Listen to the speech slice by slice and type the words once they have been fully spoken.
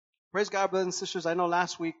Praise God, brothers and sisters. I know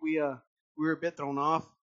last week we were a bit thrown off.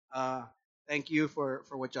 Uh, Thank you for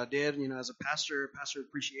what y'all did. As a pastor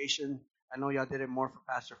appreciation. I know y'all did it more for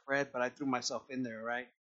Pastor Fred, but I threw myself in there, right?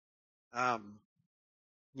 Um,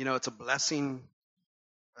 it's a blessing.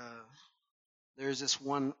 Uh, there's this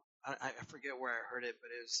one. I forget where I heard it, but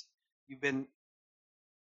it's you've been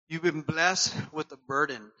you've been blessed with a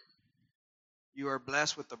burden. You are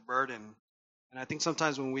blessed with a burden. And I think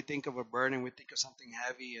sometimes when we think of a burden, we think of something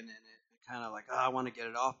heavy, and it kind of like, I want to get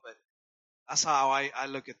it off. But that's how I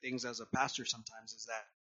look at things as a pastor sometimes, is that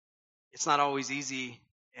it's not always easy,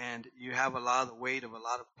 and you have a lot of the weight of a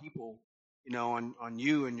lot of people, on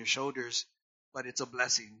you and your shoulders, but it's a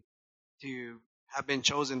blessing to have been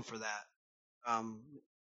chosen for that. Um,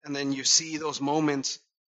 and then you see those moments,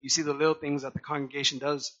 you see the little things that the congregation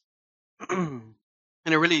does,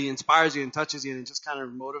 and it really inspires you and touches you and just kind of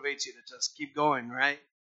motivates you to just keep going, right?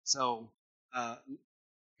 So, uh,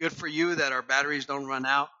 good for you that our batteries don't run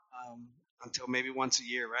out um, until maybe once a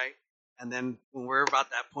year, right? And then when we're about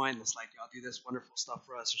that point, it's like, y'all do this wonderful stuff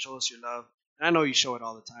for us to show us your love. And I know you show it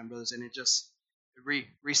all the time, brothers, and it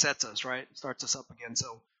resets us, right? It starts us up again.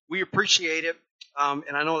 So we appreciate it.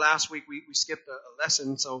 And I know last week we skipped a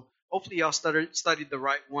lesson, so hopefully y'all studied the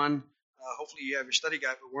right one. Hopefully you have your study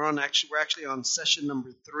guide, but we're actually on session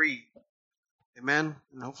number 3. Amen.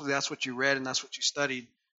 And hopefully that's what you read and that's what you studied.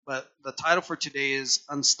 But the title for today is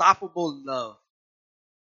Unstoppable Love.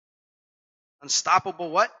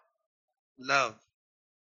 Unstoppable what? Love.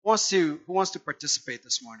 Who wants to participate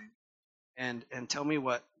this morning and tell me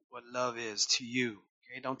what love is to you?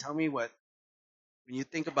 Okay, don't tell me when you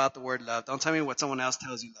think about the word love, don't tell me what someone else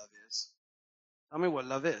tells you love is. Tell me what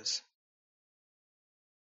love is,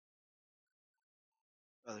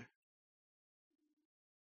 brother.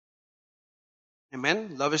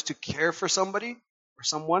 Amen. Love is to care for somebody or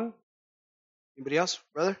someone. Anybody else,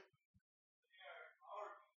 brother?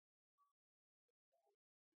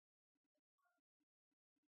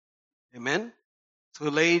 Amen. To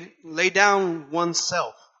lay down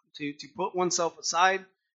oneself, to put oneself aside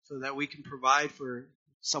so that we can provide for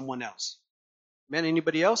someone else. Amen.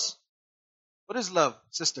 Anybody else? What is love,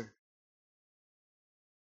 sister?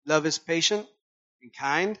 Love is patient and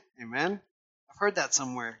kind. Amen. I've heard that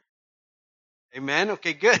somewhere. Amen.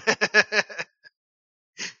 Okay, good.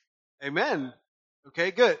 Amen.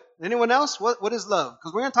 Okay, good. Anyone else? What is love?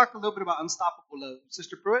 Because we're going to talk a little bit about unstoppable love.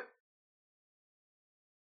 Sister Pruitt,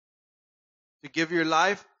 to give your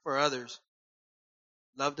life for others.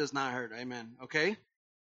 Love does not hurt. Amen. Okay.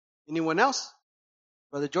 Anyone else?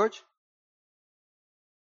 Brother George?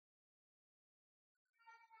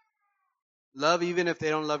 Love even if they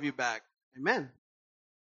don't love you back. Amen.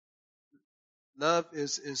 Love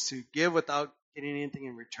is to give without getting anything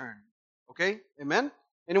in return. Okay? Amen.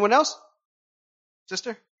 Anyone else?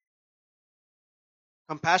 Sister?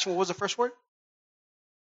 Compassion. What was the first word?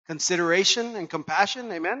 Consideration and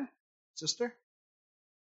compassion. Amen. Sister?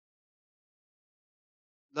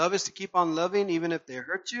 Love is to keep on loving even if they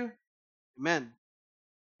hurt you. Amen.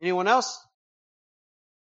 Anyone else?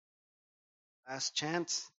 Last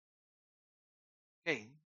chance. Okay.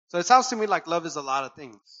 So it sounds to me like love is a lot of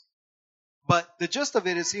things. But the gist of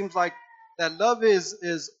it seems like that love is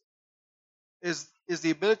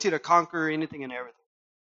the ability to conquer anything and everything.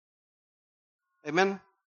 Amen.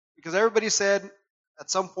 Because everybody said at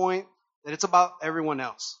some point that it's about everyone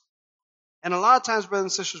else. And a lot of times, brothers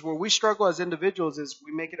and sisters, where we struggle as individuals is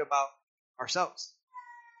we make it about ourselves.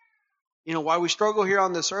 Why we struggle here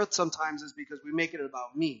on this earth sometimes is because we make it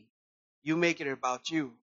about me. You make it about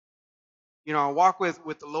you. Our walk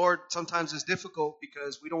with the Lord sometimes is difficult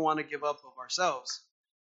because we don't want to give up of ourselves.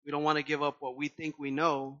 We don't want to give up what we think we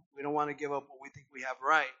know. We don't want to give up what we think we have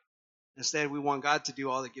right. Instead, we want God to do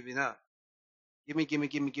all the giving up. Give me, give me,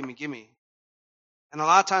 give me, give me, give me. And a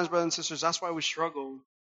lot of times, brothers and sisters, that's why we struggle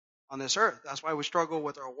on this earth. That's why we struggle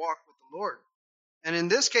with our walk with the Lord. And in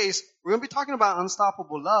this case, we're going to be talking about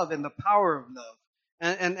unstoppable love and the power of love.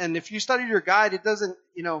 And if you study your guide, it doesn't,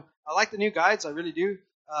 I like the new guides, I really do.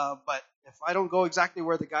 But if I don't go exactly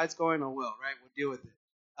where the guide's going, I will, right? We'll deal with it.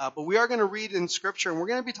 But we are going to read in Scripture, and we're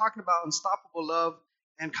going to be talking about unstoppable love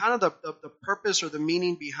and kind of the purpose or the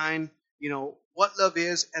meaning behind, what love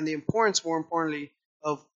is and the importance, more importantly,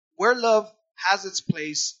 of where love has its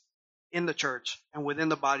place in the church and within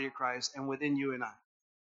the body of Christ and within you and I.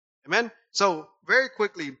 Amen? So, very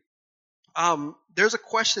quickly, there's a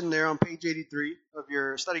question there on page 83 of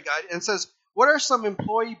your study guide, and it says, what are some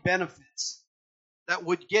employee benefits that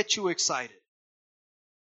would get you excited?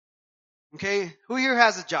 Okay, who here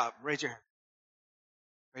has a job? Raise your hand.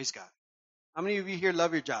 Praise God. How many of you here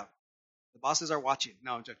love your job? The bosses are watching.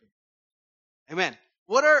 No, I'm joking. Amen.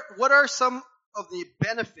 What are some of the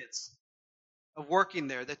benefits of working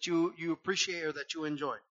there that you appreciate or that you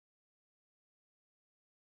enjoy?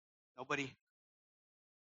 Nobody.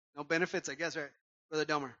 No benefits, I guess, right? Brother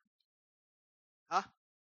Delmer. Huh?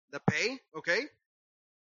 The pay? Okay.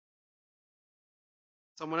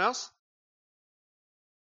 Someone else?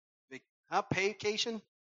 Huh? Paycation?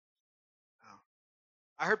 Oh.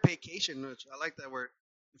 I heard vacation, which I like that word.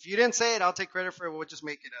 If you didn't say it, I'll take credit for it. We'll just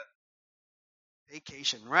make it a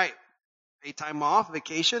vacation, right? Pay time off,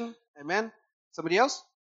 vacation. Amen. Somebody else?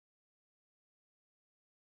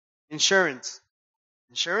 Insurance.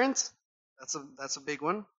 Insurance? That's a big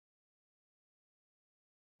one.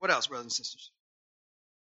 What else, brothers and sisters?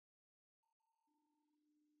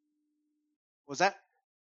 What was that?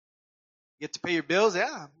 You get to pay your bills?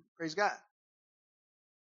 Yeah. Praise God.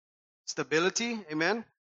 Stability. Amen.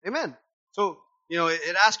 Amen. So,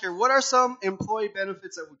 it asks here, what are some employee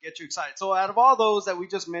benefits that would get you excited? So out of all those that we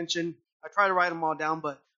just mentioned, I try to write them all down,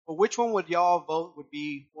 but which one would y'all vote would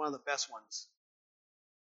be one of the best ones?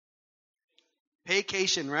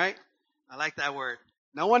 Vacation, right? I like that word.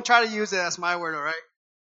 No one try to use it. That's my word, all right?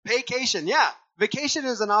 Vacation, yeah. Vacation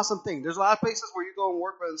is an awesome thing. There's a lot of places where you go and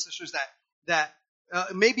work, brothers and sisters, that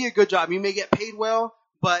it may be a good job. You may get paid well,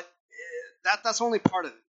 but that's only part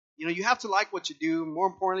of it. You have to like what you do. More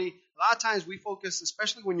importantly, a lot of times we focus,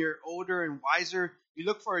 especially when you're older and wiser, you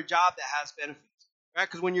look for a job that has benefits, right?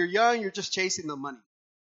 Because when you're young, you're just chasing the money,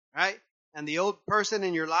 right? And the old person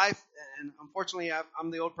in your life, and unfortunately,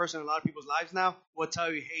 I'm the old person in a lot of people's lives now, will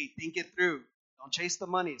tell you, hey, think it through. Don't chase the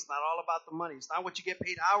money. It's not all about the money. It's not what you get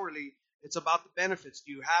paid hourly. It's about the benefits.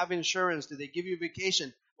 Do you have insurance? Do they give you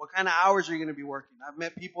vacation? What kind of hours are you going to be working? I've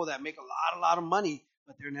met people that make a lot of money,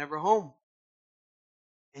 but they're never home.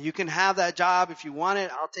 And you can have that job if you want it.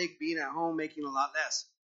 I'll take being at home making a lot less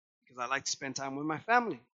because I like to spend time with my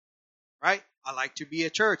family, right? I like to be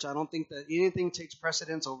at church. I don't think that anything takes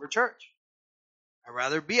precedence over church. I'd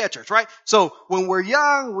rather be at church, right? So when we're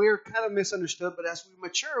young, we're kind of misunderstood, but as we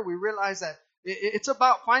mature, we realize that it's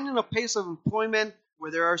about finding a place of employment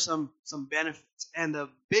where there are some benefits. And the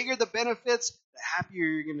bigger the benefits, the happier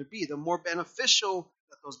you're going to be, the more beneficial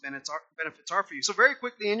that those benefits are for you. So very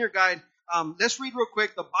quickly in your guide, let's read real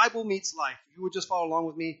quick, The Bible Meets Life. If you would just follow along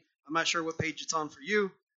with me. I'm not sure what page it's on for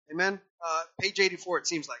you. Amen. Page 84, it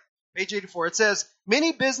seems like. Page 84, it says,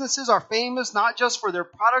 many businesses are famous not just for their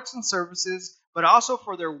products and services, but also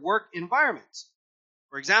for their work environments.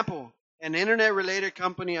 For example, an internet-related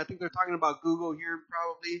company, I think they're talking about Google here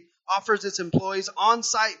probably, offers its employees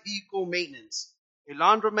on-site vehicle maintenance, a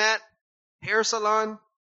laundromat, hair salon,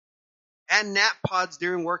 and nap pods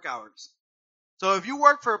during work hours. So if you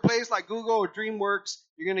work for a place like Google or DreamWorks,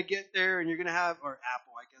 you're going to get there and you're going to have, or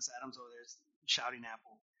Apple, I guess Adam's over there shouting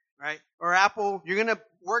Apple, right? Or Apple, you're going to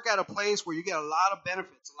work at a place where you get a lot of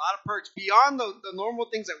benefits, a lot of perks beyond the normal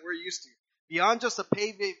things that we're used to. Beyond just a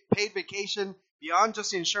paid vacation, beyond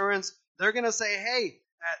just insurance, they're going to say, hey,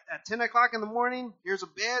 at 10 o'clock in the morning, here's a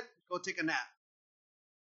bed, go take a nap.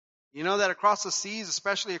 You know that across the seas,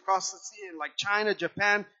 especially across the sea in like China,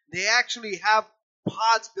 Japan, they actually have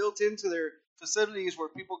pods built into their facilities where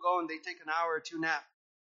people go and they take an hour or two nap,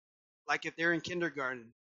 like if they're in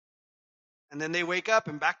kindergarten. And then they wake up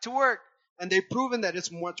and back to work. And they've proven that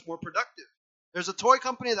it's much more productive. There's a toy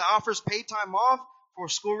company that offers paid time off for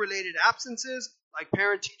school-related absences, like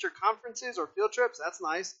parent-teacher conferences or field trips. That's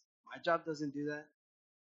nice. My job doesn't do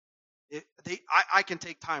that. I can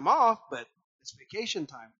take time off, but it's vacation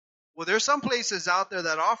time. Well, there's some places out there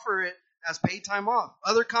that offer it as paid time off.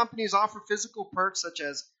 Other companies offer physical perks such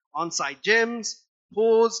as on-site gyms,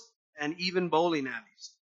 pools, and even bowling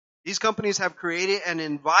alleys. These companies have created an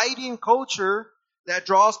inviting culture that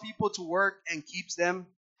draws people to work and keeps them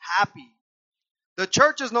happy. The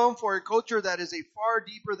church is known for a culture that is a far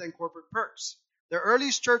deeper than corporate perks. The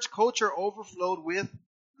earliest church culture overflowed with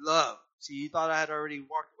love. See, you thought I had already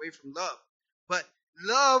walked away from love. But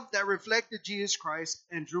love that reflected Jesus Christ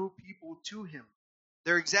and drew people to him.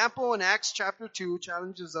 Their example in Acts chapter 2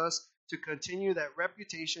 challenges us to continue that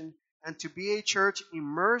reputation and to be a church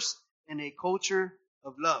immersed in a culture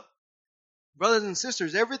of love. Brothers and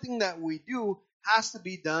sisters, everything that we do has to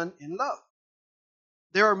be done in love.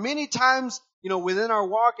 There are many times, within our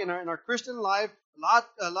walk in our Christian life,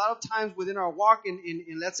 a lot of times within our walk in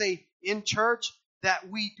let's say in church, that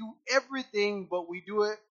we do everything, but we do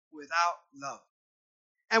it without love.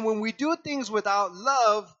 And when we do things without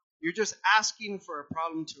love, you're just asking for a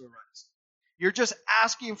problem to arise. You're just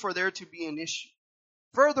asking for there to be an issue.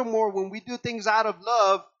 Furthermore, when we do things out of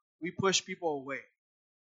love, we push people away.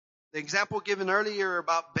 The example given earlier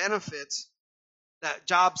about benefits that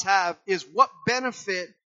jobs have is what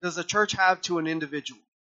benefit does the church have to an individual?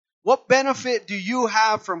 What benefit do you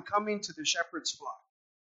have from coming to the shepherd's flock?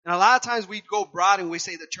 And a lot of times we go broad and we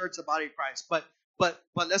say the church is the body of Christ. But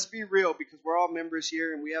let's be real, because we're all members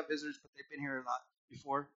here and we have visitors, but they've been here a lot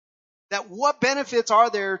before. That what benefits are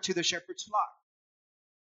there to the shepherd's flock?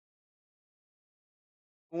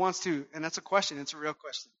 Who wants to? And that's a question. It's a real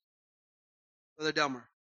question. Brother Delmer.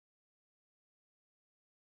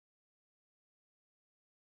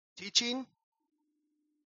 Teaching.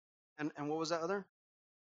 And what was that other?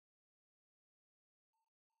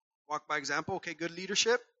 Walk by example. Okay, good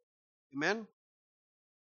leadership. Amen.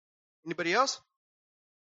 Anybody else?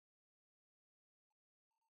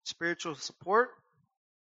 Spiritual support.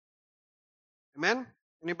 Amen.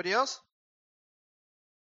 Anybody else?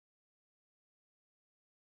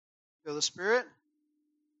 Feel the Spirit.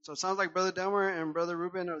 So it sounds like Brother Delmer and Brother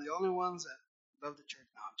Ruben are the only ones that love the church.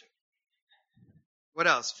 No, I'm joking. What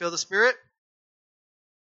else? Feel the Spirit.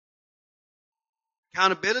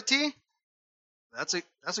 Accountability. That's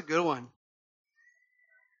a good one.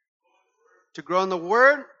 To grow in the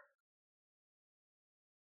Word.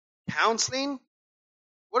 Counseling.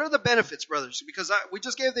 What are the benefits, brothers? Because we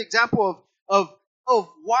just gave the example of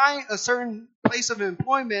why a certain place of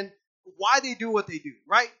employment, why they do what they do,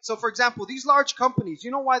 right? So, for example, these large companies,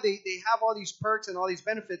 you know why they have all these perks and all these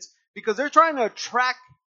benefits? Because they're trying to attract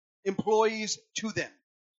employees to them.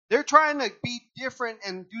 They're trying to be different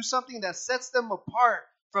and do something that sets them apart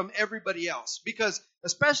from everybody else. Because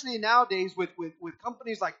especially nowadays with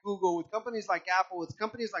companies like Google, with companies like Apple, with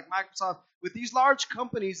companies like Microsoft, with these large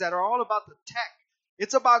companies that are all about the tech,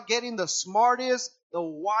 it's about getting the smartest, the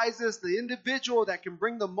wisest, the individual that can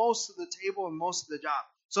bring the most to the table and most of the job.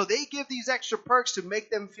 So they give these extra perks to make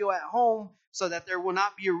them feel at home so that there will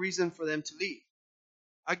not be a reason for them to leave.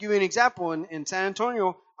 I'll give you an example. In San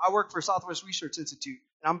Antonio, I work for Southwest Research Institute,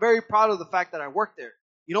 and I'm very proud of the fact that I work there.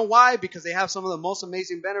 You know why? Because they have some of the most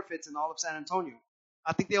amazing benefits in all of San Antonio.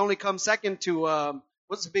 I think they only come second to,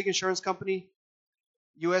 what's the big insurance company?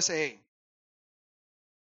 USAA.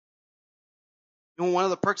 And one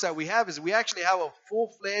of the perks that we have is we actually have a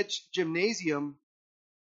full-fledged gymnasium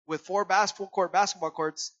with 4 full-court basketball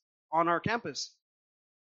courts on our campus.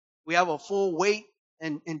 We have a full weight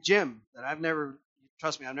and gym that I've never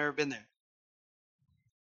been there.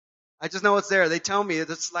 I just know it's there. They tell me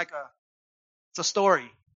it's a story.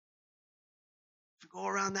 If you go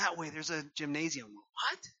around that way, there's a gymnasium.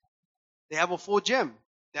 What? They have a full gym.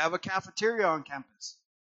 They have a cafeteria on campus.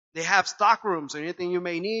 They have stock rooms, so anything you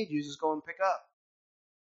may need, you just go and pick up.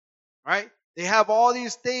 Right? They have all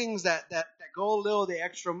these things that go a little the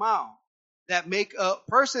extra mile, that make a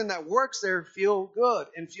person that works there feel good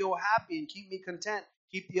and feel happy and keep me content,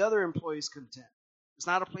 keep the other employees content. It's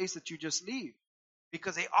not a place that you just leave,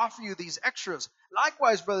 because they offer you these extras.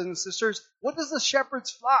 Likewise, brothers and sisters, what does the shepherd's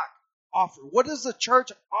flock offer? What does the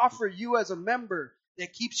church offer you as a member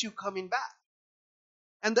that keeps you coming back?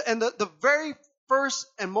 And the very first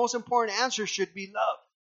and most important answer should be love.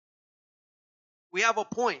 We have a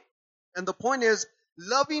point. And the point is,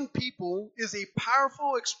 loving people is a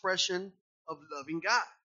powerful expression of loving God.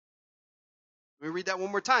 Let me read that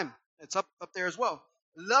one more time. It's up there as well.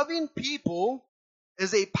 Loving people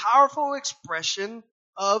is a powerful expression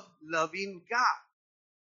of loving God.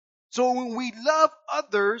 So when we love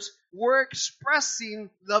others, we're expressing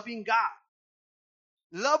loving God.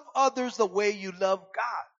 Love others the way you love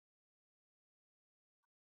God.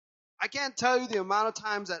 I can't tell you the amount of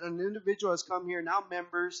times that an individual has come here, now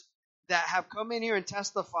members, that have come in here and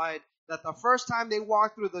testified that the first time they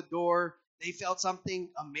walked through the door, they felt something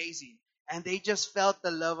amazing. And they just felt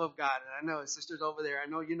the love of God. And I know, sisters over there, I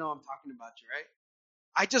know you know I'm talking about you, right?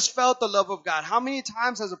 I just felt the love of God. How many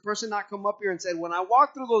times has a person not come up here and said, when I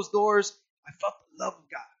walked through those doors, I felt the love of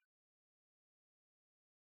God?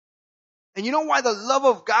 And you know why the love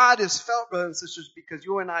of God is felt, brothers and sisters? Because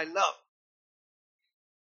you and I love.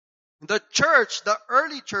 The church, the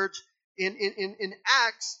early church in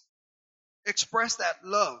Acts, expressed that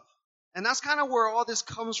love. And that's kind of where all this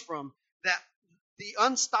comes from, that the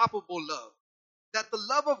unstoppable love. That the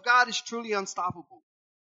love of God is truly unstoppable.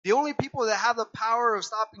 The only people that have the power of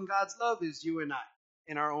stopping God's love is you and I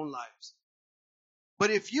in our own lives. But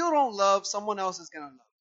if you don't love, someone else is going to love.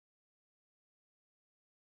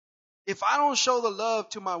 If I don't show the love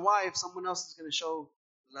to my wife, someone else is going to show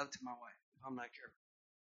love to my wife if I'm not careful.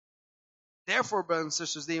 Therefore, brothers and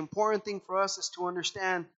sisters, the important thing for us is to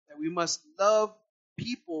understand that we must love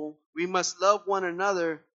people, we must love one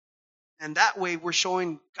another, and that way we're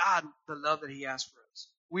showing God the love that He has for us.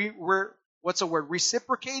 We're what's the word?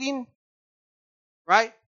 Reciprocating,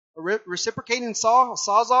 right? Reciprocating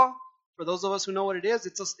sawzall. For those of us who know what it is,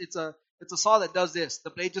 it's It's a saw that does this. The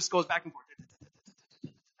blade just goes back and forth.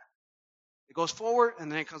 It goes forward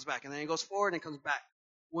and then it comes back, and then it goes forward and it comes back.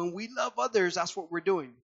 When we love others, that's what we're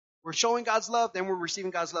doing. We're showing God's love, then we're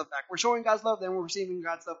receiving God's love back. We're showing God's love, then we're receiving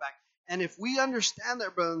God's love back. And if we understand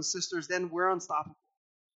that, brothers and sisters, then we're unstoppable.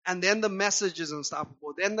 And then the message is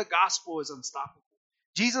unstoppable. Then the gospel is unstoppable.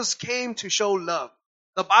 Jesus came to show love.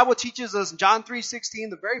 The Bible teaches us, John 3:16,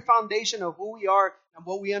 the very foundation of who we are and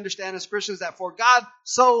what we understand as Christians, that for God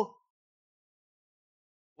so,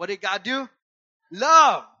 what did God do?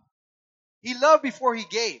 Love. He loved before he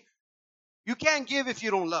gave. You can't give if you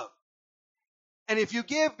don't love. And if you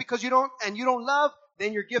give because you don't love,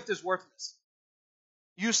 then your gift is worthless.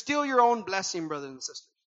 You steal your own blessing, brothers and sisters.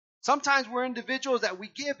 Sometimes we're individuals that we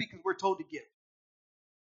give because we're told to give.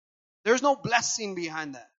 There's no blessing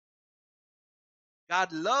behind that.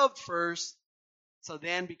 God loved first, so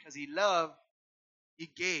then because he loved, he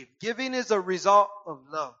gave. Giving is a result of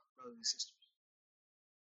love, brothers and sisters.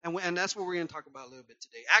 And that's what we're going to talk about a little bit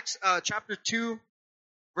today. Acts chapter 2,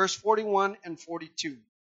 verse 41 and 42.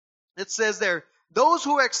 It says there, those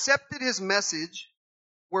who accepted his message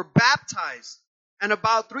were baptized, and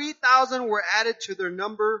about 3,000 were added to their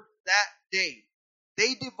number that day.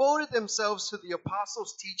 They devoted themselves to the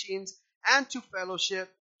apostles' teachings and to fellowship,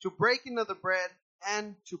 to breaking of the bread,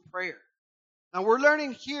 and to prayer. Now we're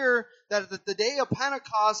learning here that at the day of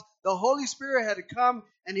Pentecost, the Holy Spirit had come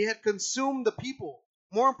and he had consumed the people.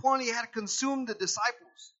 More importantly, he had consumed the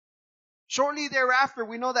disciples. Shortly thereafter,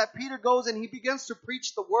 we know that Peter goes and he begins to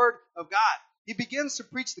preach the word of God. He begins to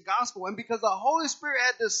preach the gospel. And because the Holy Spirit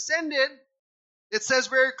had descended, it says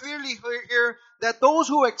very clearly here that those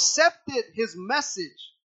who accepted his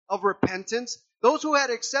message of repentance, those who had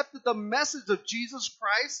accepted the message of Jesus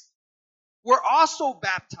Christ, were also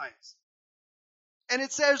baptized. And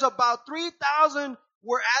it says about 3,000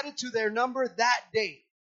 were added to their number that day.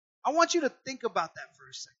 I want you to think about that for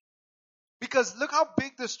a second. Because look how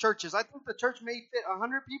big this church is. I think the church may fit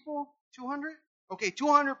 100 people, 200? Okay,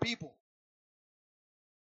 200 people.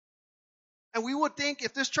 And we would think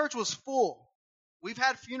if this church was full, we've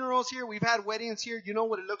had funerals here, we've had weddings here, you know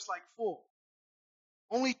what it looks like full.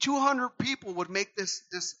 Only 200 people would make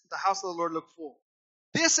the house of the Lord look full.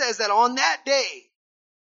 This says that on that day,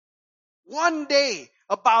 one day,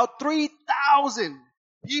 about 3,000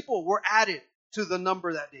 people were added to the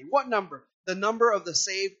number that day. What number? The number of the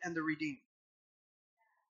saved and the redeemed.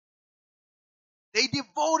 They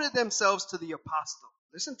devoted themselves to the apostle.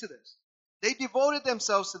 Listen to this. They devoted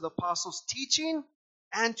themselves to the apostles' teaching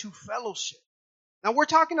and to fellowship. Now we're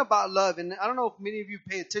talking about love, and I don't know if many of you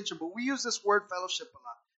pay attention, but we use this word fellowship a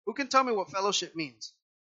lot. Who can tell me what fellowship means?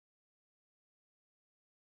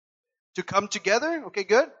 To come together? Okay,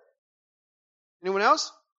 good. Anyone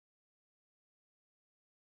else?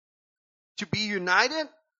 To be united?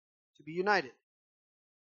 To be united.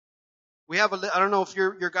 We have I don't know if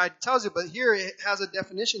your guide tells you, but here it has a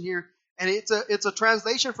definition here, and it's a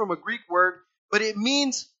translation from a Greek word, but it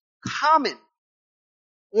means common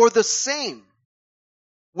or the same.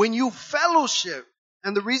 When you fellowship,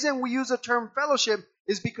 and the reason we use the term fellowship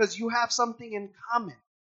is because you have something in common.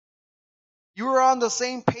 You are on the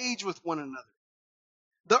same page with one another.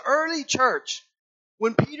 The early church,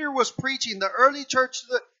 when Peter was preaching, the early church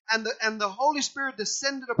and the Holy Spirit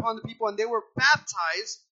descended upon the people and they were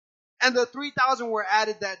baptized, and the 3,000 were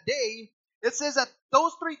added that day. It says that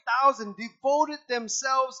those 3,000 devoted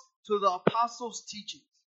themselves to the apostles' teachings.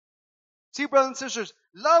 See, brothers and sisters,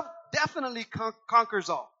 love definitely conquers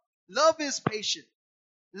all. Love is patient.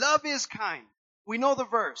 Love is kind. We know the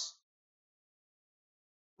verse.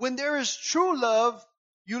 When there is true love,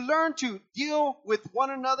 you learn to deal with one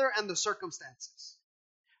another and the circumstances.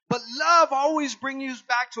 But love always brings you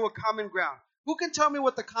back to a common ground. Who can tell me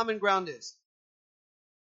what the common ground is?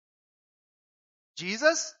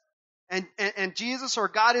 Jesus? And Jesus or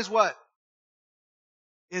God is what?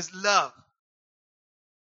 Is love.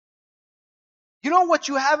 You know what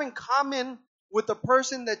you have in common with the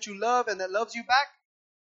person that you love and that loves you back?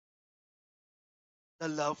 The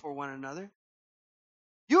love for one another.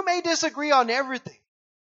 You may disagree on everything.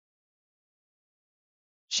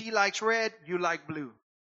 She likes red, you like blue.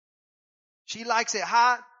 She likes it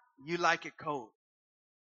hot, you like it cold.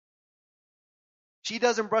 She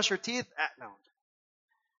doesn't brush her teeth. No.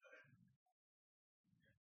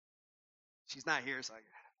 She's not here, so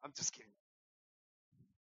I'm just kidding.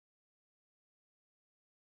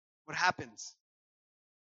 What happens?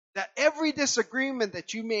 That every disagreement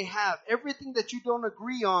that you may have, everything that you don't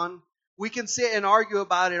agree on, we can sit and argue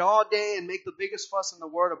about it all day and make the biggest fuss in the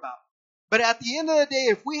world about. But at the end of the day,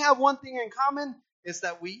 if we have one thing in common, it's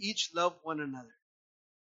that we each love one another.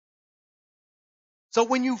 So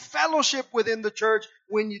when you fellowship within the church,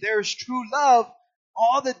 there's true love,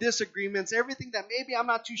 all the disagreements, everything that maybe I'm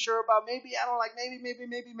not too sure about, maybe I don't like,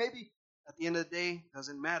 maybe, at the end of the day,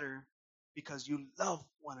 doesn't matter because you love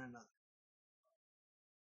one another.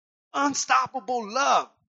 Unstoppable love.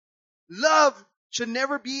 Love should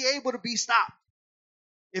never be able to be stopped.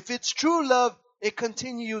 If it's true love, it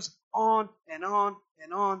continues on and on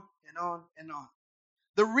and on and on and on.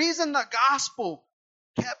 The reason the gospel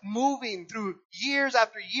kept moving through years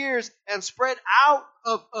after years and spread out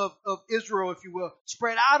of Israel, if you will,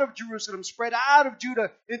 spread out of Jerusalem, spread out of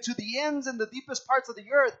Judah into the ends and the deepest parts of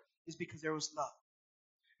the earth is because there was love.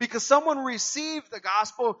 Because someone received the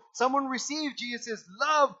gospel, someone received Jesus'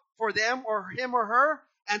 love for them or him or her,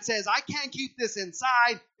 and says, I can't keep this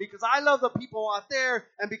inside because I love the people out there,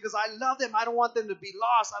 and because I love them, I don't want them to be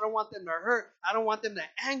lost. I don't want them to hurt. I don't want them to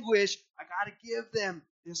anguish. I got to give them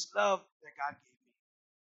this love that God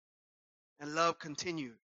gave me. And love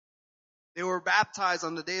continued. They were baptized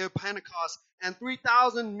on the day of Pentecost, and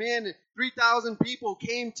 3,000 men, 3,000 people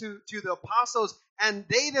came to the apostles, and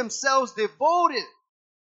they themselves devoted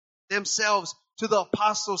themselves to the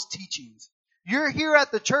apostles' teachings. You're here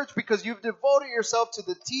at the church because you've devoted yourself to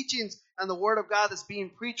the teachings and the word of God that's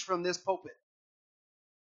being preached from this pulpit.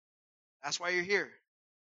 That's why you're here.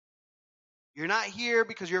 You're not here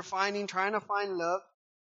because you're trying to find love.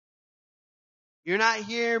 You're not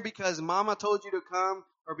here because mama told you to come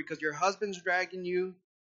or because your husband's dragging you.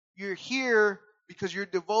 You're here because you're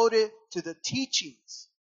devoted to the teachings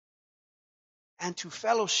and to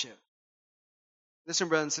fellowship. Listen,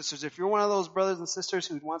 brothers and sisters, if you're one of those brothers and sisters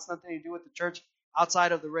who wants nothing to do with the church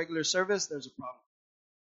outside of the regular service, there's a problem.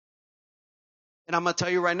 And I'm going to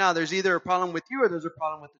tell you right now, there's either a problem with you or there's a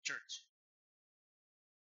problem with the church.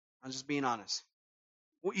 I'm just being honest.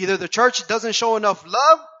 Either the church doesn't show enough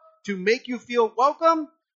love to make you feel welcome,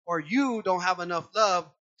 or you don't have enough love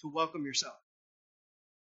to welcome yourself.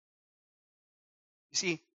 You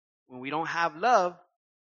see, when we don't have love,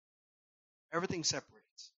 everything separates.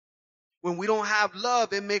 When we don't have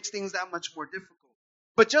love, it makes things that much more difficult.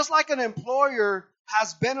 But just like an employer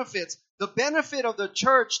has benefits, the benefit of the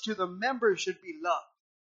church to the members should be love.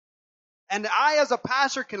 And I, as a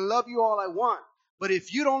pastor, can love you all I want. But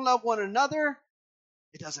if you don't love one another,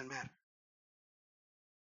 it doesn't matter.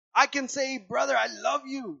 I can say, brother, I love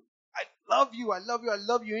you. I love you. I love you. I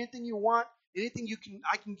love you. Anything you want, anything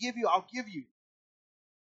I can give you, I'll give you.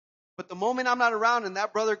 But the moment I'm not around and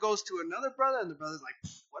that brother goes to another brother and the brother's like,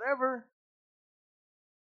 whatever,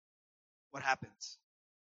 what happens?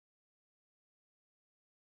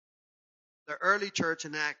 The early church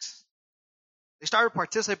in Acts, they started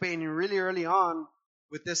participating really early on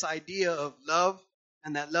with this idea of love,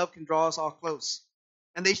 and that love can draw us all close.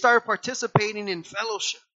 And they started participating in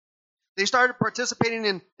fellowship. They started participating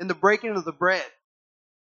in the breaking of the bread.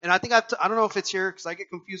 And I think I don't know if it's here because I get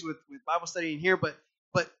confused with Bible study in here, but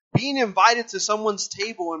being invited to someone's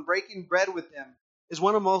table and breaking bread with them is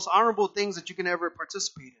one of the most honorable things that you can ever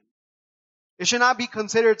participate in. It should not be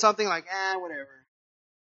considered something like, whatever.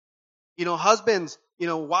 You know, husbands,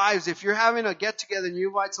 wives, if you're having a get together and you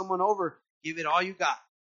invite someone over, give it all you got.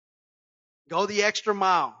 Go the extra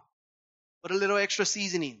mile. Put a little extra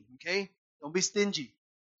seasoning, okay? Don't be stingy.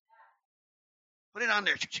 Put it on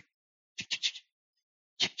there.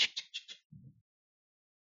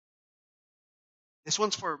 This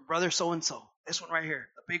one's for brother so-and-so. This one right here,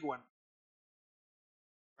 the big one.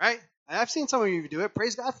 Right? And I've seen some of you do it.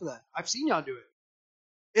 Praise God for that. I've seen y'all do it.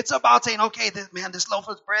 It's about saying, okay, this loaf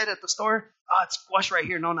of bread at the store, it's squashed right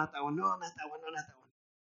here. No, not that one. No, not that one. No, not that one.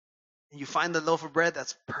 And you find the loaf of bread,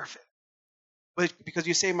 that's perfect. But because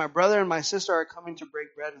you say, my brother and my sister are coming to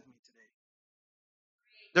break bread with me today.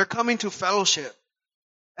 They're coming to fellowship.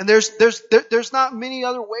 And there's not many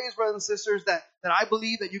other ways, brothers and sisters, that I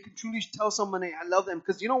believe that you can truly tell someone, hey, I love them.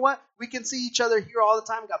 Because you know what? We can see each other here all the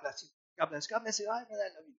time. God bless you. God bless you. God bless you. I love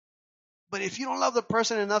you. But if you don't love the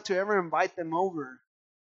person enough to ever invite them over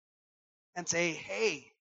and say, hey,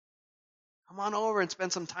 come on over and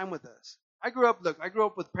spend some time with us. I grew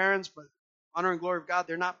up with parents, but honor and glory of God,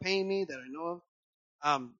 they're not paying me that I know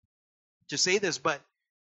of to say this, but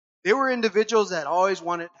they were individuals that always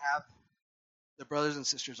wanted to have the brothers and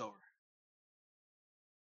sisters over.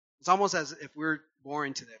 It's almost as if we're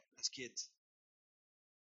boring to them as kids.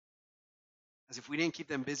 As if we didn't keep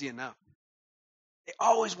them busy enough. They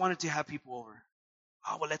always wanted to have people over.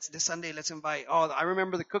 Oh, well, this Sunday, let's invite. Oh, I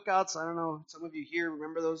remember the cookouts. I don't know, some of you here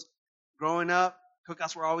remember those growing up.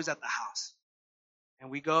 Cookouts were always at the house. And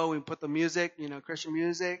we go, we put the music, Christian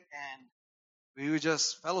music, and we would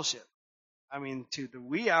just fellowship. I mean, to the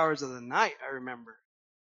wee hours of the night, I remember.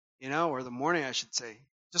 Or the morning, I should say.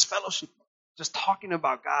 Just fellowship. just talking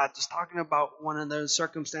about God, just talking about one another's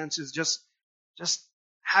circumstances, just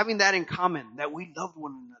having that in common, that we loved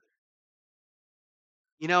one another.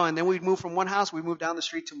 And then we'd move from one house, we'd move down the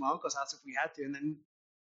street to my uncle's house if we had to, and then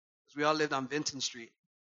because we all lived on Vinton Street,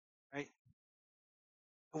 right?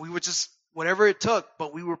 And we would just, whatever it took,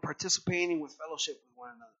 but we were participating with fellowship with one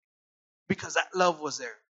another because that love was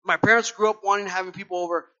there. My parents grew up wanting to have people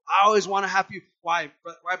over. I always want to have you. Why,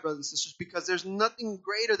 brothers and sisters? Because there's nothing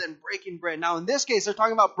greater than breaking bread. Now, in this case, they're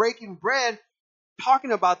talking about breaking bread,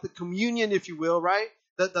 talking about the communion, if you will, right?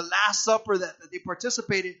 The Last Supper that they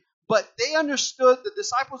participated. But the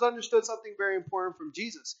disciples understood something very important from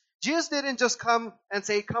Jesus. Jesus didn't just come and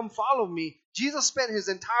say, come follow me. Jesus spent his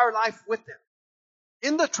entire life with them.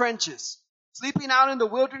 In the trenches. Sleeping out in the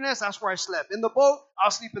wilderness, that's where I slept. In the boat,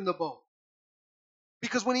 I'll sleep in the boat.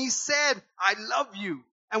 Because when he said, I love you,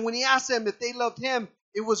 and when he asked them if they loved him,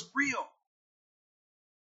 it was real.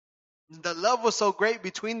 The love was so great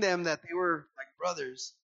between them that they were like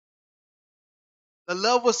brothers. The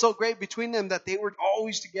love was so great between them that they were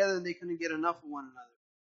always together and they couldn't get enough of one another.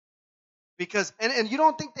 Because, and you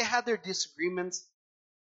don't think they had their disagreements?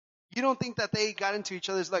 You don't think that they got into each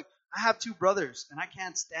other's, like, I have two brothers and I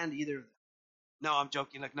can't stand either of them. No, I'm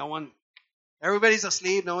joking. Like, everybody's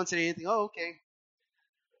asleep. No one said anything. Oh, okay.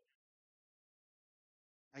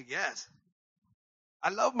 I guess. I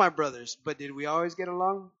love my brothers, but did we always get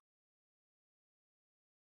along?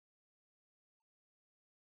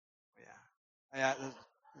 Yeah,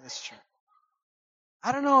 that's true.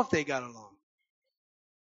 I don't know if they got along.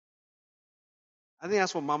 I think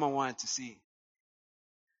that's what Mama wanted to see.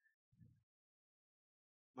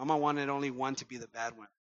 Mama wanted only one to be the bad one.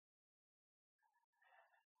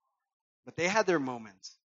 But they had their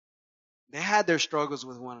moments. They had their struggles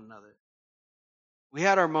with one another. We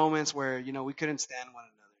had our moments where, we couldn't stand one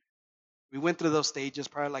another. We went through those stages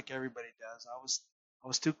probably like everybody does. I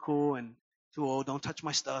was too cool and too old. Don't touch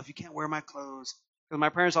my stuff. You can't wear my clothes. Because my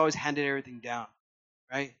parents always handed everything down,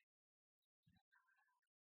 right?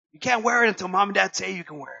 You can't wear it until mom and dad say you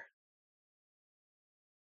can wear it.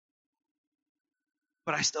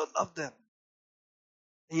 But I still love them.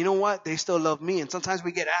 And you know what? They still love me. And sometimes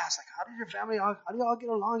we get asked, like, how do you all get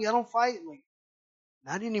along? Y'all don't fight? Like,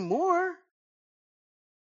 not anymore.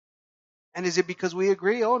 And is it because we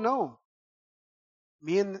agree? Oh, no.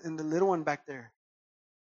 Me and the little one back there.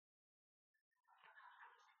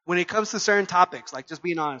 When it comes to certain topics, like just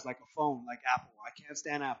being honest, like a phone, like Apple, I can't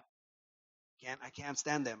stand Apple. I can't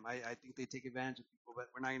stand them. I think they take advantage of people, but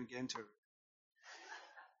we're not going to get into it.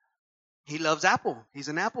 He loves Apple. He's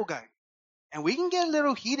an Apple guy. And we can get a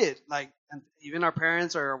little heated, like, and even our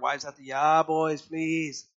parents or our wives have to, yeah, boys,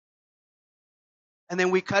 please. And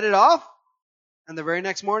then we cut it off, and the very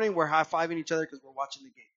next morning we're high-fiving each other because we're watching the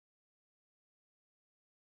game.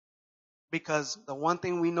 Because the one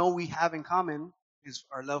thing we know we have in common is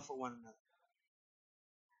our love for one another.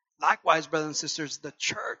 Likewise, brothers and sisters, the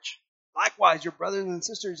church. Likewise, your brothers and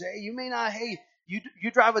sisters, you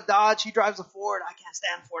drive a Dodge, he drives a Ford. I can't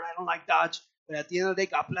stand Ford. I don't like Dodge. But at the end of the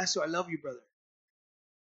day, God bless you. I love you, brother.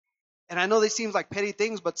 And I know they seem like petty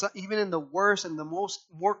things, but even in the worst and the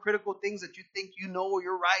more critical things that you think you know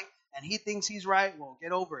you're right, and he thinks he's right, well,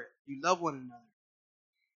 get over it. You love one another.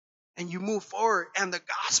 And you move forward, and the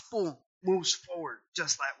gospel moves forward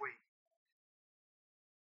just that way.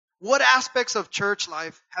 What aspects of church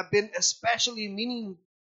life have been especially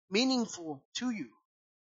meaningful to you?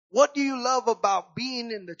 What do you love about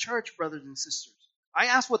being in the church, brothers and sisters? I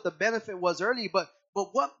asked what the benefit was early, but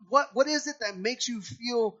what is it that makes you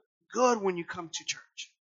feel good when you come to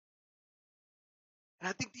church? And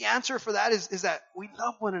I think the answer for that is that we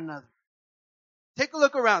love one another. Take a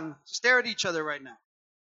look around, stare at each other right now,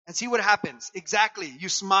 and see what happens. Exactly, you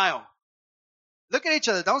smile. Look at each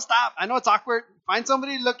other. Don't stop. I know it's awkward. Find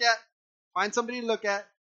somebody to look at.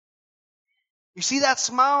 You see that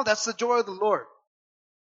smile? That's the joy of the Lord.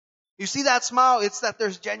 You see that smile? It's that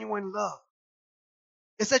there's genuine love.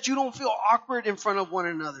 It's that you don't feel awkward in front of one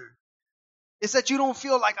another. It's that you don't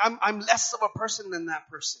feel like I'm less of a person than that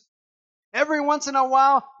person. Every once in a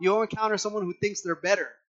while, you'll encounter someone who thinks they're better.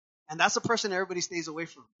 And that's a person everybody stays away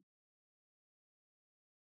from.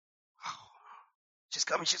 She's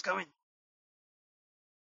coming.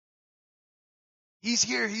 He's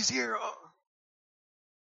here. Oh.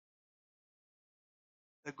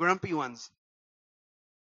 The grumpy ones.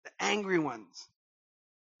 The angry ones.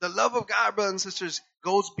 The love of God, brothers and sisters,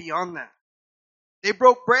 goes beyond that. They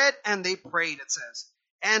broke bread and they prayed, it says.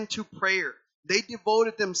 And to prayer. They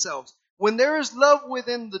devoted themselves. When there is love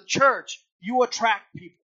within the church, you attract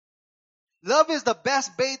people. Love is the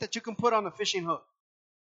best bait that you can put on a fishing hook.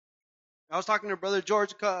 I was talking to Brother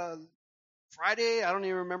George Friday. I don't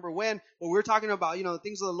even remember when, but we were talking about, the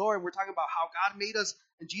things of the Lord, and we're talking about how God made us,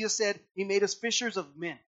 and Jesus said he made us fishers of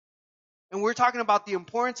men. And we're talking about the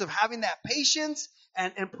importance of having that patience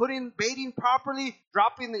and putting baiting properly,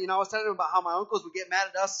 dropping I was telling them about how my uncles would get mad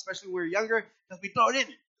at us, especially when we were younger, because we throw it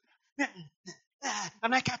in.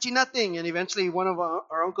 I'm not catching nothing. And eventually one of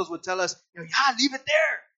our uncles would tell us, yeah, leave it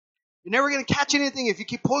there. You're never going to catch anything if you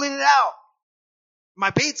keep pulling it out.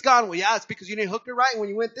 My bait's gone. Well, yeah, it's because you didn't hook it right. And when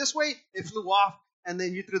you went this way, it flew off, and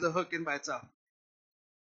then you threw the hook in by itself.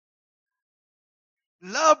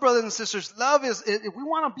 Love, brothers and sisters, love is, if we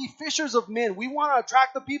want to be fishers of men, we want to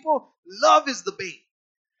attract the people, love is the bait.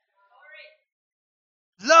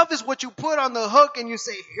 Love is what you put on the hook and you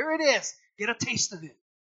say, here it is, get a taste of it.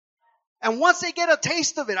 And once they get a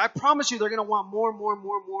taste of it, I promise you they're going to want more, more,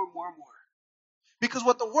 more, more, more, more. Because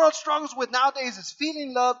what the world struggles with nowadays is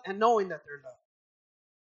feeling love and knowing that they're loved.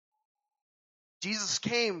 Jesus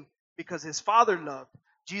came because his Father loved.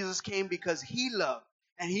 Jesus came because he loved.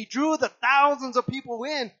 And he drew the thousands of people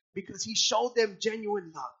in because he showed them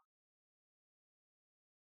genuine love.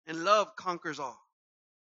 And love conquers all.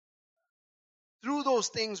 Through those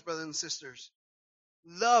things, brothers and sisters,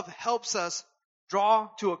 love helps us draw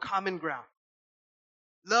to a common ground.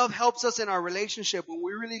 Love helps us in our relationship when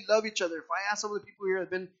we really love each other. If I ask some of the people here that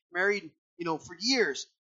have been married, for years,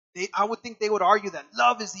 I would think they would argue that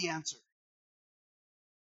love is the answer.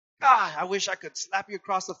 God, I wish I could slap you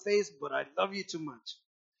across the face, but I love you too much.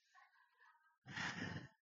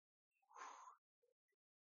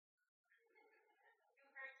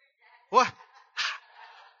 What?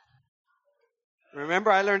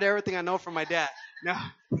 Remember, I learned everything I know from my dad. No.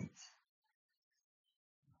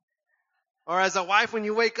 Or as a wife, when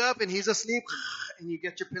you wake up and he's asleep, and you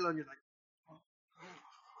get your pillow and you're like,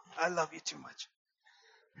 I love you too much.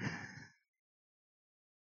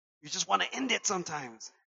 You just want to end it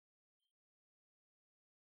sometimes.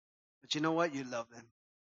 But you know what? You love them.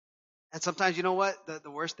 And sometimes, you know what?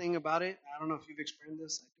 The worst thing about it, I don't know if you've experienced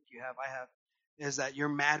this, I think you have, I have, is that you're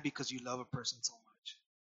mad because you love a person so much.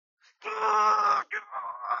 I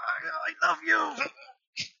love you.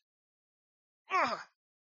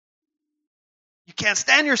 You can't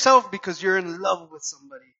stand yourself because you're in love with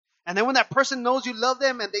somebody. And then when that person knows you love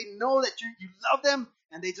them and they know that you love them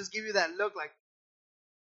and they just give you that look like,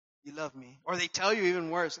 you love me. Or they tell you even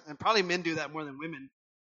worse. And probably men do that more than women.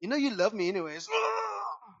 You love me anyways.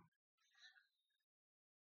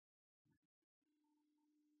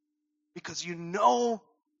 Because you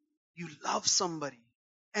love somebody.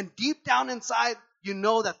 And deep down inside, you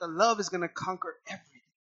know that the love is going to conquer everything.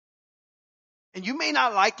 And you may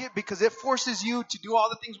not like it because it forces you to do all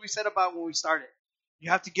the things we said about when we started.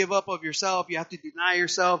 You have to give up of yourself. You have to deny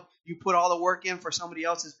yourself. You put all the work in for somebody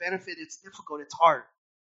else's benefit. It's difficult. It's hard.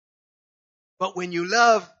 But when you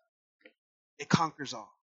love, it conquers all.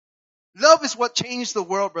 Love is what changed the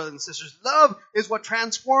world, brothers and sisters. Love is what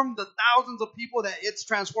transformed the thousands of people that it's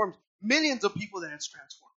transformed. Millions of people that it's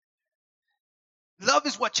transformed. Love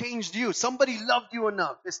is what changed you. Somebody loved you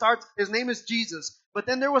enough. His name is Jesus. But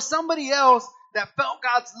then there was somebody else that felt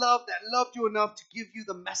God's love, that loved you enough to give you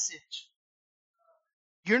the message.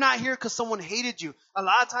 You're not here because someone hated you. A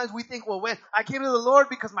lot of times we think, well, when I came to the Lord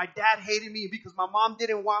because my dad hated me, because my mom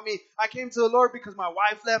didn't want me. I came to the Lord because my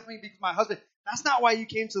wife left me, because my husband. That's not why you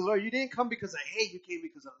came to the Lord. You didn't come because of hate. You came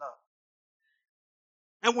because of love.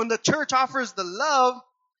 And when the church offers the love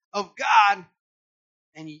of God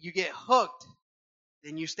and you get hooked,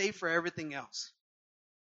 then you stay for everything else.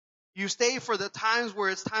 You stay for the times where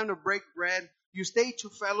it's time to break bread. You stay to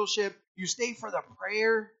fellowship. You stay for the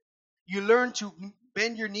prayer. You learn to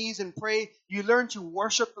bend your knees and pray. You learn to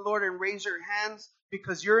worship the Lord and raise your hands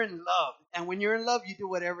because you're in love. And when you're in love, you do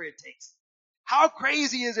whatever it takes. How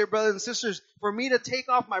crazy is it, brothers and sisters, for me to take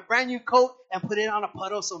off my brand new coat and put it on a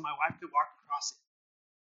puddle so my wife could walk across it?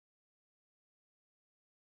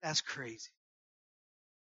 That's crazy.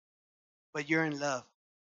 But you're in love.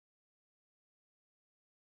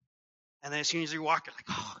 And then as soon as you walk, you're like,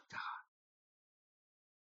 oh, God.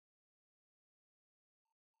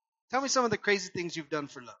 Tell me some of the crazy things you've done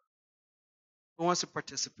for love. Who wants to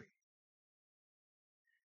participate?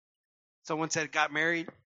 Someone said got married.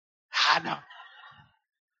 No.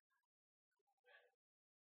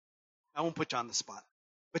 I won't put you on the spot.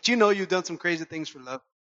 But you've done some crazy things for love.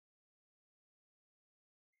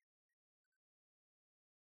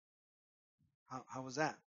 How was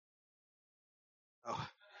that? Oh.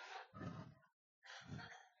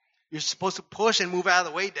 You're supposed to push and move out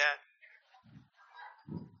of the way, Dad.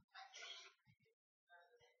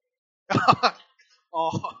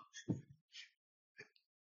 Oh.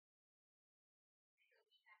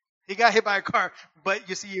 He got hit by a car, but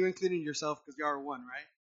you see, you including yourself because you are one, right?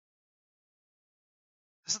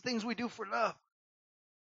 That's the things we do for love.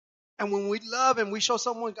 And when we love and we show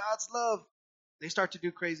someone God's love, they start to do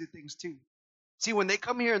crazy things too. See, when they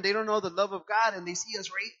come here and they don't know the love of God and they see us,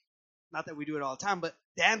 right? Not that we do it all the time, but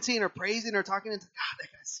dancing or praising or talking into God,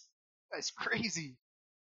 that guy's crazy.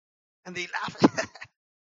 And they laugh.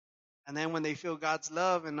 And then when they feel God's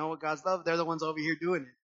love and know what God's love, they're the ones over here doing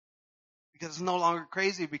it. Because it's no longer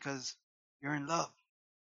crazy because you're in love.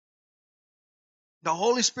 The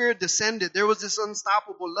Holy Spirit descended. There was this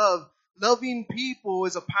unstoppable love. Loving people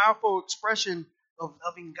is a powerful expression of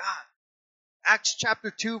loving God. Acts chapter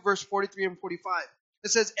 2, verse 43 and 45. It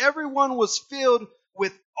says, everyone was filled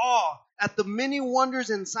with awe at the many wonders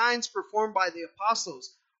and signs performed by the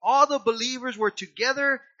apostles. All the believers were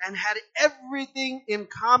together and had everything in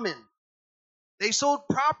common. They sold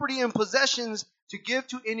property and possessions to give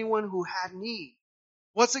to anyone who had need.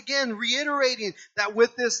 Once again, reiterating that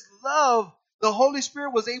with this love, the Holy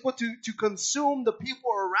Spirit was able to consume the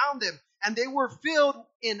people around them. And they were filled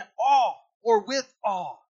in awe or with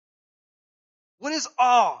awe. What is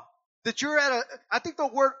awe? That you're I think the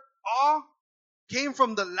word awe came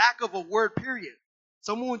from the lack of a word, period.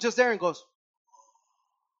 Someone was just there and goes,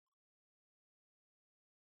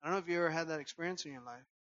 I don't know if you ever had that experience in your life.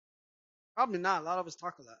 Probably not. A lot of us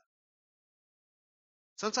talk a lot.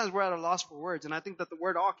 Sometimes we're at a loss for words, and I think that the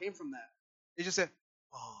word awe came from that. They just said,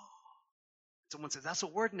 oh. Someone says, that's a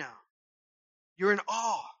word now. You're in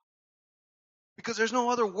awe. Because there's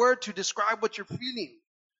no other word to describe what you're feeling.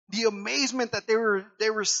 The amazement that they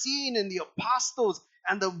were seeing in the apostles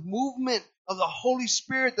and the movement of the Holy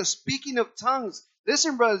Spirit, the speaking of tongues.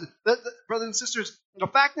 Listen, brothers and sisters, the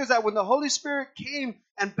fact is that when the Holy Spirit came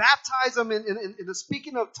and baptized them in the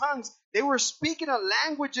speaking of tongues, they were speaking of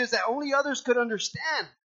languages that only others could understand.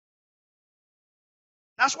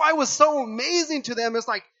 That's why it was so amazing to them. It's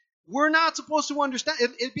like, we're not supposed to understand.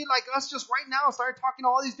 It'd be like us just right now start talking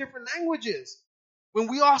all these different languages when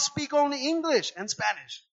we all speak only English and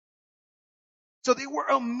Spanish. So they were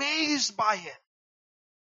amazed by it.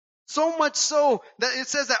 So much so that it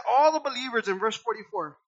says that all the believers in verse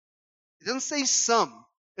 44, it doesn't say some.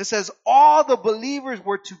 It says all the believers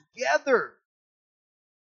were together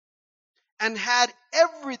and had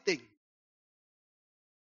everything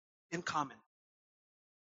in common.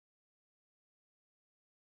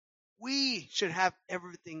 We should have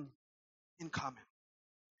everything in common.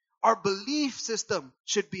 Our belief system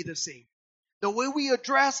should be the same. The way we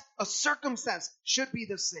address a circumstance should be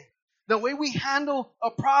the same. The way we handle a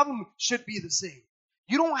problem should be the same.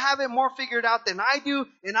 You don't have it more figured out than I do,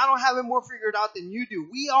 and I don't have it more figured out than you do.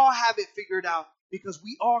 We all have it figured out because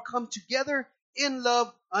we all come together in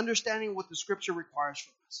love, understanding what the scripture requires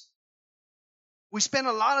from us. We spend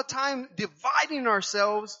a lot of time dividing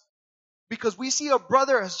ourselves because we see a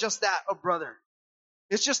brother as just that, a brother.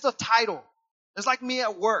 It's just a title. It's like me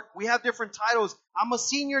at work. We have different titles. I'm a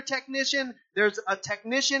senior technician. There's a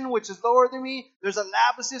technician, which is lower than me. There's a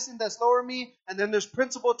lab assistant that's lower than me. And then there's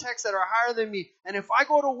principal techs that are higher than me. And if I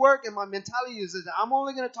go to work and my mentality is that I'm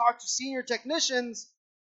only going to talk to senior technicians,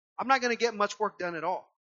 I'm not going to get much work done at all.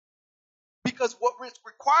 Because what is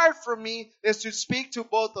required from me is to speak to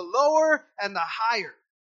both the lower and the higher.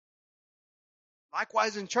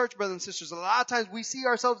 Likewise in church, brothers and sisters, a lot of times we see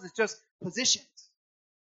ourselves as just positions.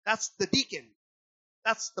 That's the deacon.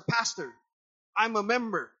 That's the pastor. I'm a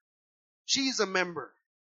member. She's a member.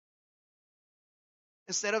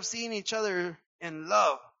 Instead of seeing each other in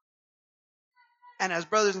love and as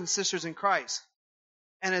brothers and sisters in Christ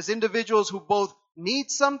and as individuals who both need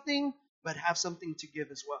something but have something to give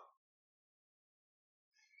as well.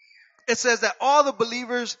 It says that all the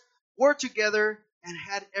believers were together and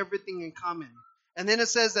had everything in common. And then it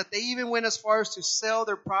says that they even went as far as to sell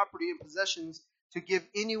their property and possessions to give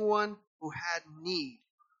anyone who had need.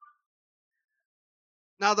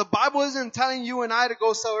 Now, the Bible isn't telling you and I to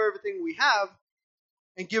go sell everything we have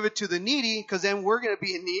and give it to the needy, because then we're going to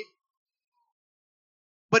be in need.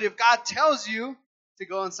 But if God tells you to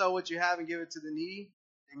go and sell what you have and give it to the needy,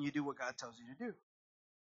 then you do what God tells you to do.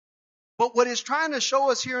 But what it's trying to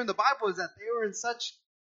show us here in the Bible is that they were in such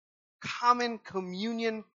common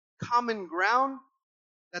communion, common ground,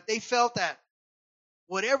 that they felt that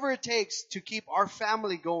whatever it takes to keep our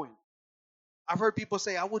family going. I've heard people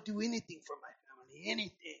say, I will do anything for my family,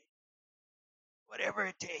 anything. Whatever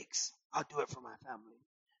it takes, I'll do it for my family.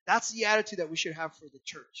 That's the attitude that we should have for the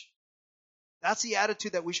church. That's the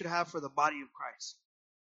attitude that we should have for the body of Christ.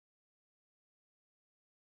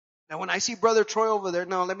 Now, when I see Brother Troy over there,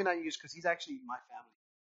 no, let me not use, because he's actually my family.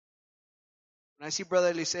 When I see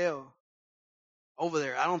Brother Eliseo over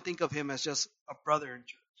there, I don't think of him as just a brother in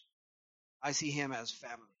church. I see him as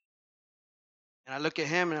family. And I look at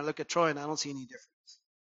him and I look at Troy and I don't see any difference.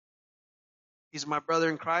 He's my brother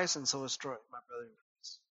in Christ, and so is Troy, my brother in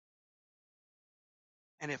Christ.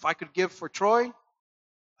 And if I could give for Troy,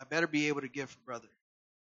 I better be able to give for brother.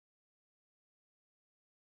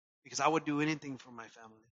 Because I would do anything for my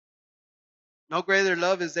family. No greater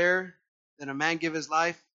love is there than a man give his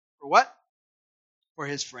life for what? For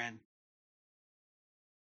his friend.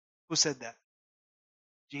 Who said that?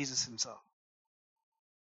 Jesus himself.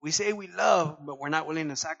 We say we love, but we're not willing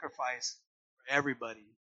to sacrifice for everybody.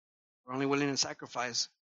 We're only willing to sacrifice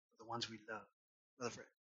for the ones we love. Brother Fred.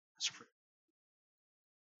 Mr. Fred.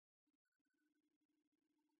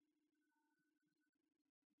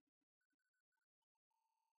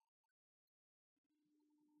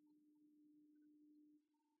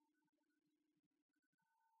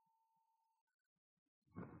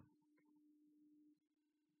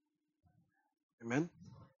 Amen.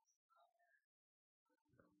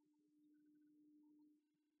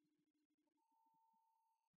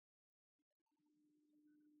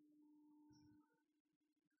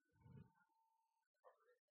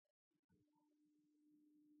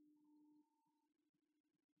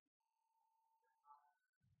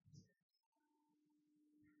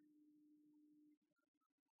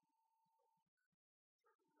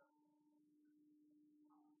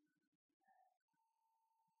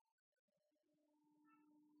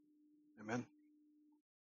 Amen.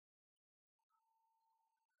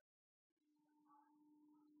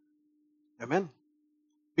 Amen.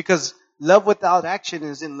 Because love without action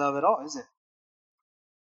isn't love at all, is it?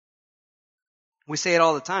 We say it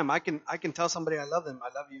all the time. I can tell somebody I love them. I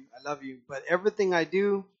love you. But everything I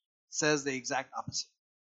do says the exact opposite.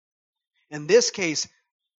 In this case,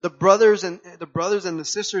 the brothers and the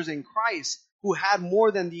sisters in Christ who had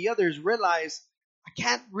more than the others realized I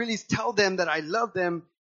can't really tell them that I love them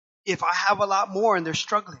if I have a lot more and they're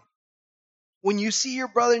struggling. When you see your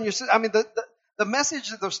brother and your sister, I mean the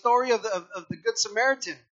message, the story of the Good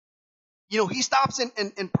Samaritan, he stops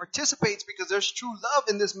and participates because there's true love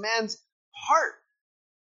in this man's heart.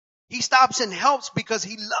 He stops and helps because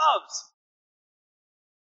he loves.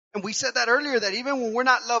 And we said that earlier, that even when we're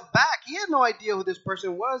not loved back, he had no idea who this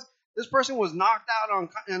person was. This person was knocked out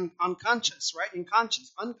unconscious, right?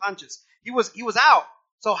 Unconscious. He was out.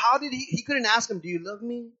 So how did he couldn't ask him, do you love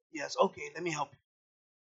me? Yes. Okay, let me help you.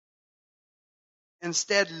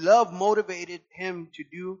 Instead, love motivated him to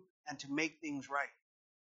do and to make things right.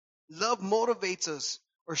 Love motivates us,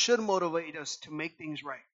 or should motivate us, to make things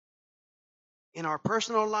right in our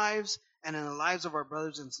personal lives and in the lives of our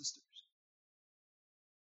brothers and sisters.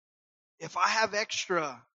 If I have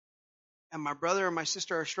extra and my brother or my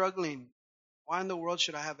sister are struggling, why in the world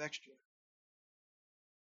should I have extra?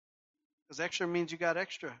 Because extra means you got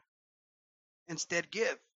extra. Instead,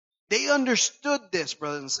 give. They understood this,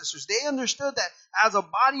 brothers and sisters. They understood that as a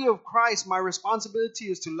body of Christ, my responsibility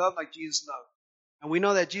is to love like Jesus loved. And we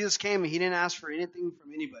know that Jesus came and he didn't ask for anything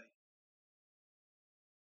from anybody.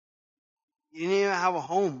 He didn't even have a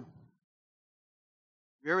home.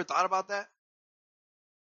 Have you ever thought about that?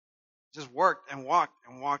 Just worked and walked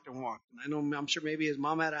and walked and walked. And I'm sure maybe his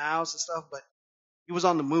mom had a house and stuff, but he was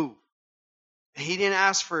on the move. And he didn't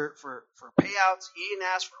ask for payouts. He didn't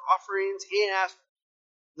ask for offerings. He didn't ask.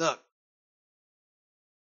 Look,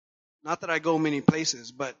 not that I go many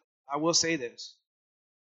places, but I will say this.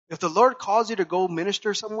 If the Lord calls you to go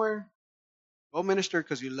minister somewhere, go minister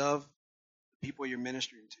because you love the people you're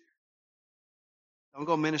ministering to. Don't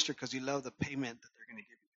go minister because you love the payment that they're going to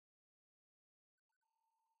give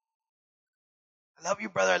you. I love you,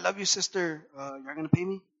 brother. I love you, sister. You're going to pay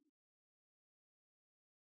me?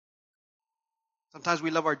 Sometimes we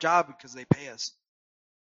love our job because they pay us.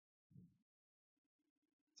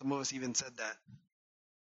 Some of us even said that.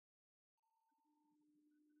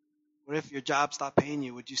 What if your job stopped paying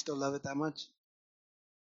you? Would you still love it that much?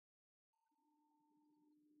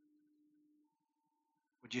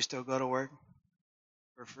 Would you still go to work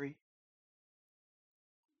for free?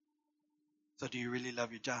 So do you really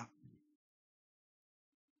love your job?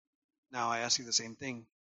 Now I ask you the same thing.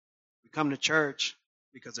 We come to church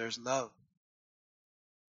because there's love.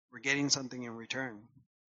 We're getting something in return.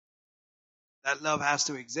 That love has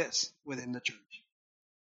to exist within the church.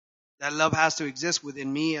 That love has to exist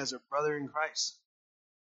within me as a brother in Christ.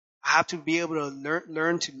 I have to be able to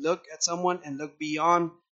learn to look at someone and look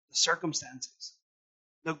beyond the circumstances.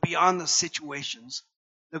 Look beyond the situations.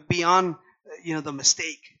 Look beyond, the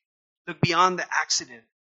mistake. Look beyond the accident.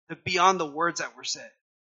 Look beyond the words that were said.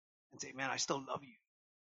 And say, man, I still love you.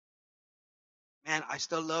 Man, I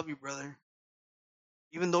still love you, brother.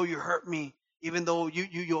 Even though you hurt me, even though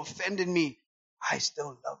you offended me, I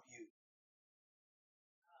still love you.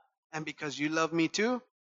 And because you love me too,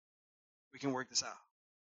 we can work this out.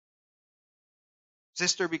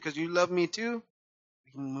 Sister, because you love me too,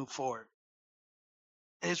 we can move forward.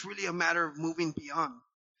 And it's really a matter of moving beyond.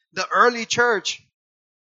 The early church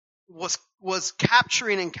was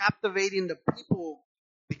capturing and captivating the people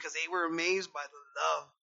because they were amazed by the love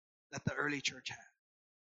that the early church had.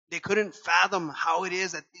 They couldn't fathom how it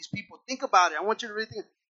is that these people, think about it. I want you to really think.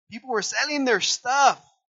 People were selling their stuff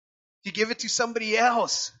to give it to somebody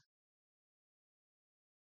else.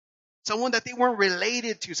 Someone that they weren't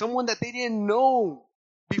related to. Someone that they didn't know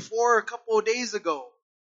before a couple of days ago.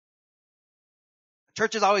 The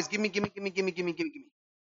church is always, give me. You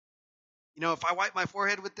know, if I wipe my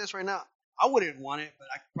forehead with this right now, I wouldn't want it, but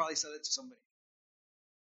I could probably sell it to somebody.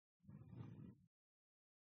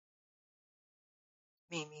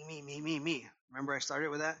 Me. Remember I started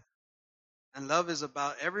with that? And love is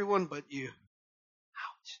about everyone but you.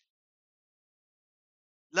 Ouch.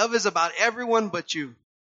 Love is about everyone but you.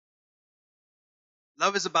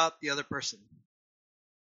 Love is about the other person.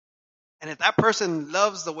 And if that person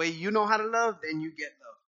loves the way you know how to love, then you get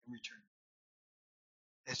love in return.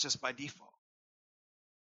 It's just by default.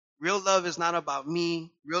 Real love is not about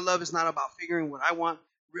me. Real love is not about figuring what I want.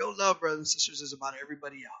 Real love, brothers and sisters, is about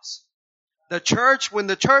everybody else. The church, when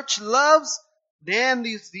the church loves, then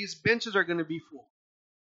these benches are going to be full.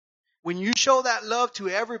 When you show that love to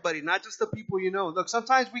everybody, not just the people you know. Look,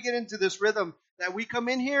 sometimes we get into this rhythm that we come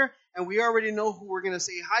in here and we already know who we're going to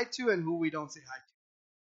say hi to and who we don't say hi to.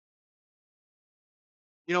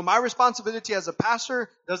 You know, my responsibility as a pastor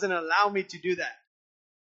doesn't allow me to do that.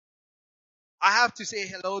 I have to say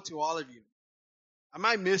hello to all of you. I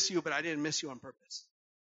might miss you, but I didn't miss you on purpose.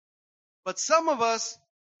 But some of us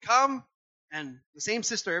come and the same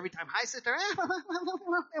sister every time. Hi, sister.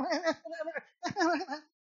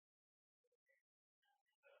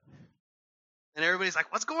 And everybody's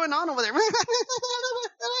like, what's going on over there?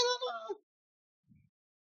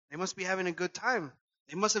 They must be having a good time.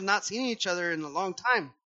 They must have not seen each other in a long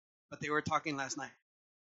time, but they were talking last night.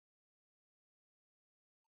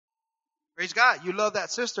 Praise God. You love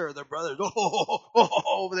that sister or the brothers.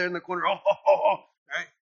 Over there in the corner. Right?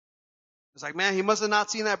 It's like, man, he must have not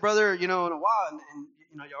seen that brother, in a while. And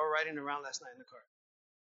y'all were riding around last night in the car.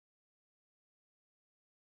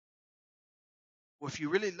 Well, if you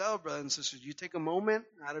really love brothers and sisters, you take a moment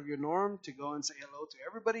out of your norm to go and say hello to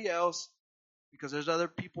everybody else, because there's other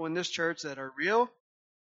people in this church that are real.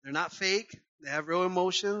 They're not fake. They have real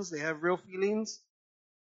emotions. They have real feelings.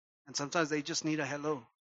 And sometimes they just need a hello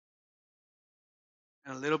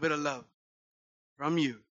and a little bit of love from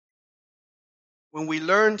you. When we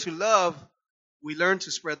learn to love, we learn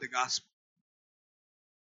to spread the gospel.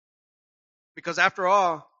 Because after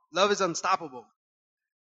all, love is unstoppable.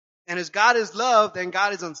 And as God is love, then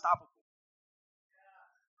God is unstoppable.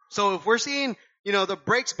 So if we're seeing, the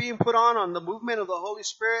brakes being put on the movement of the Holy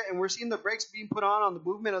Spirit, and we're seeing the brakes being put on the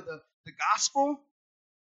movement of the gospel,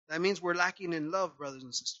 that means we're lacking in love, brothers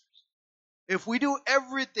and sisters. If we do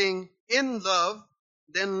everything in love,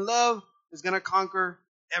 then love is going to conquer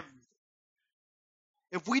everything.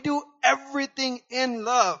 If we do everything in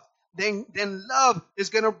love, then love is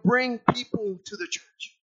going to bring people to the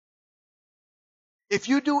church. If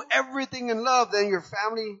you do everything in love, then your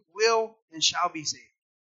family will and shall be saved.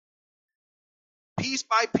 Piece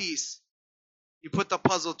by piece, you put the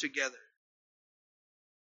puzzle together.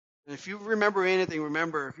 And if you remember anything,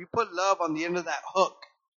 remember, if you put love on the end of that hook,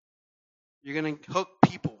 you're going to hook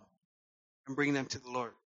people and bring them to the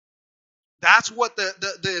Lord. That's what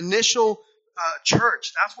the initial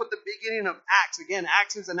church, that's what the beginning of Acts. Again,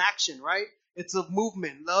 Acts is an action, right? It's a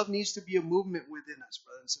movement. Love needs to be a movement within us,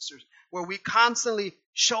 brothers and sisters, where we constantly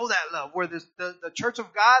show that love, where the church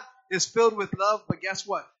of God is filled with love, but guess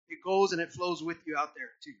what? It goes and it flows with you out there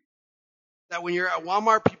too. That when you're at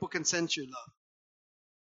Walmart, people can sense your love.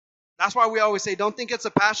 That's why we always say, don't think it's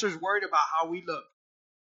the pastor's worried about how we look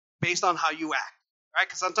based on how you act, right?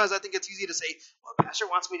 Because sometimes I think it's easy to say, well, the pastor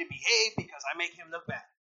wants me to behave because I make him look bad.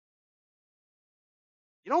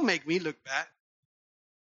 You don't make me look bad.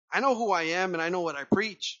 I know who I am and I know what I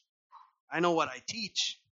preach. I know what I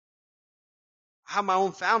teach. I have my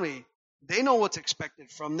own family. They know what's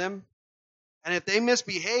expected from them. And if they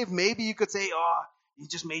misbehave, maybe you could say, oh, you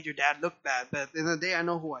just made your dad look bad. But at the end of the day, I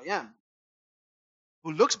know who I am.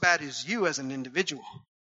 Who looks bad is you as an individual.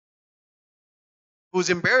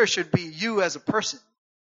 Who's embarrassed should be you as a person.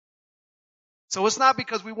 So it's not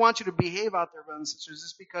because we want you to behave out there, brothers and sisters.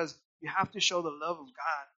 It's because you have to show the love of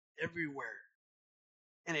God everywhere.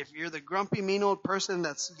 And if you're the grumpy, mean old person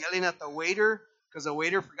that's yelling at the waiter because the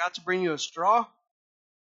waiter forgot to bring you a straw,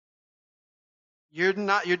 you're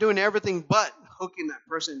doing everything but hooking that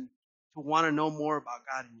person to want to know more about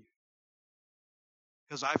God in you.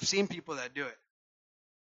 Because I've seen people that do it.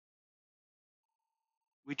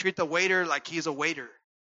 We treat the waiter like he's a waiter.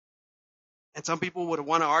 And some people would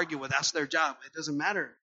want to argue, well, that's their job. It doesn't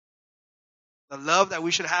matter. The love that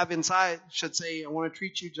we should have inside should say, I want to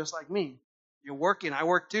treat you just like me. You're working. I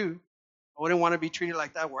work too. I wouldn't want to be treated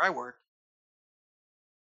like that where I work.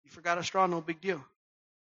 You forgot a straw, no big deal.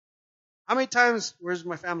 How many times, where's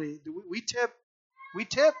my family? Do we tip? We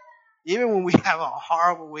tip even when we have a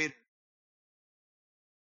horrible waiter.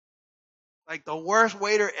 Like the worst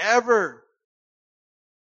waiter ever.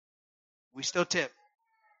 We still tip.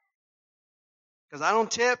 Because I don't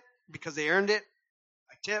tip because they earned it.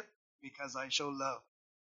 I tip because I show love.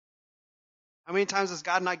 How many times has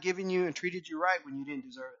God not given you and treated you right when you didn't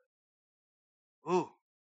deserve it? Ooh.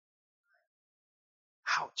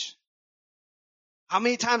 Ouch. How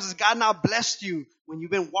many times has God not blessed you when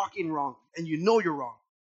you've been walking wrong and you know you're wrong?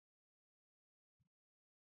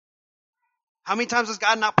 How many times has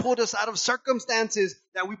God not pulled us out of circumstances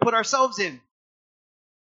that we put ourselves in?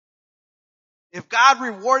 If God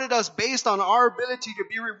rewarded us based on our ability to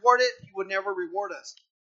be rewarded, He would never reward us.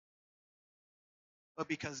 But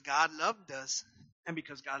because God loved us and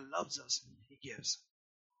because God loves us, He gives.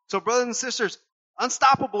 So brothers and sisters,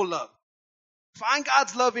 unstoppable love. Find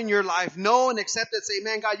God's love in your life. Know and accept it. Say,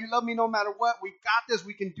 man, God, you love me no matter what. We got this.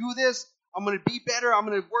 We can do this. I'm going to be better. I'm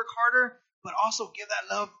going to work harder. But also give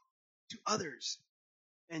that love to others.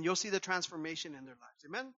 And you'll see the transformation in their lives.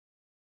 Amen?